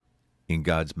In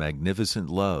God's magnificent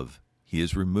love, He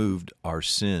has removed our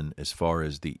sin as far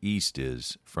as the east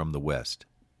is from the west.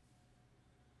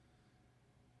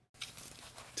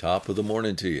 Top of the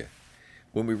morning to you.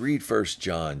 When we read 1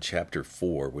 John chapter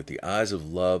 4 with the eyes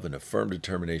of love and a firm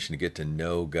determination to get to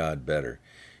know God better,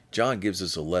 John gives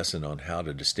us a lesson on how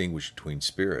to distinguish between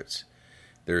spirits.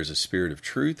 There is a spirit of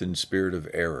truth and spirit of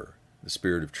error. The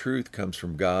spirit of truth comes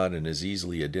from God and is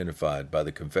easily identified by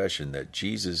the confession that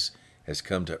Jesus has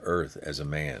come to earth as a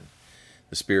man.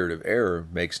 The spirit of error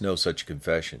makes no such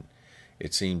confession.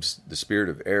 It seems the spirit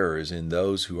of error is in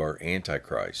those who are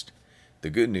antichrist. The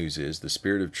good news is the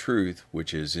spirit of truth,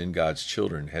 which is in God's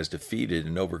children, has defeated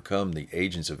and overcome the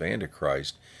agents of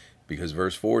antichrist, because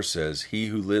verse 4 says, "He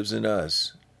who lives in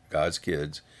us," God's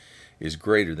kids, "is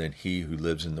greater than he who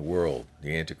lives in the world,"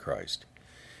 the antichrist.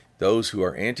 Those who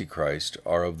are antichrist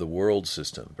are of the world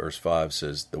system. Verse 5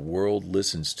 says, "The world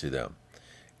listens to them."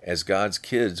 As God's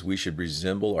kids, we should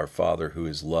resemble our Father who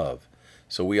is love.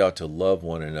 So we ought to love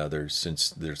one another, since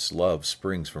this love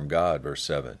springs from God. Verse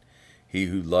 7. He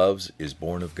who loves is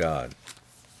born of God.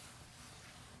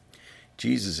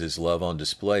 Jesus is love on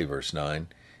display. Verse 9.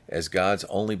 As God's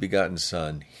only begotten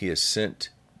Son, He is sent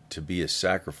to be a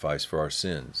sacrifice for our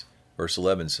sins. Verse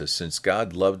 11 says, "Since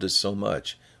God loved us so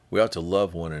much, we ought to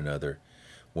love one another.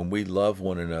 When we love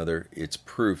one another, it's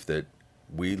proof that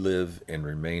we live and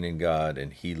remain in God,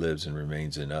 and He lives and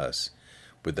remains in us,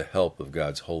 with the help of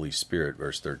God's Holy Spirit."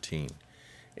 Verse 13.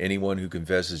 Anyone who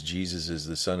confesses Jesus is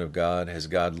the Son of God has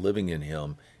God living in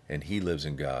him, and he lives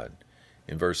in God.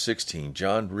 In verse 16,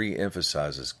 John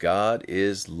re-emphasizes God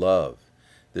is love.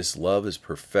 This love is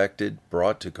perfected,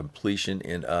 brought to completion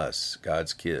in us,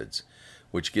 God's kids,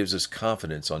 which gives us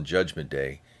confidence on Judgment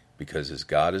Day, because as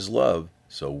God is love,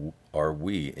 so are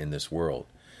we in this world.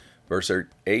 Verse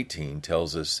 18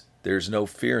 tells us there's no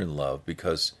fear in love,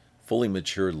 because fully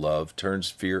mature love turns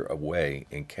fear away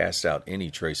and casts out any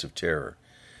trace of terror.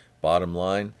 Bottom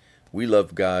line, we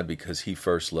love God because He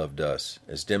first loved us,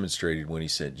 as demonstrated when He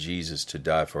sent Jesus to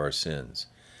die for our sins.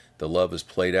 The love is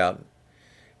played out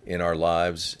in our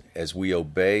lives as we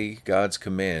obey God's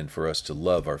command for us to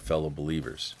love our fellow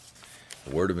believers.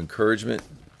 A word of encouragement: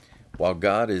 while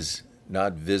God is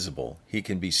not visible, He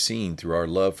can be seen through our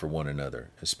love for one another,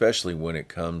 especially when it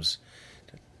costs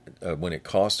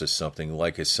us something,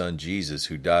 like His Son Jesus,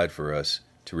 who died for us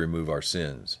to remove our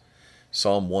sins.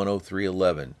 Psalm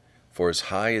 103:11. For as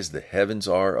high as the heavens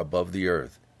are above the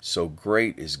earth, so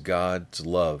great is God's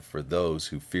love for those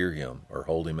who fear Him or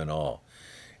hold Him in awe.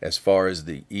 As far as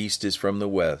the east is from the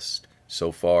west,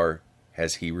 so far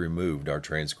has He removed our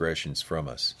transgressions from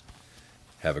us.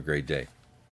 Have a great day.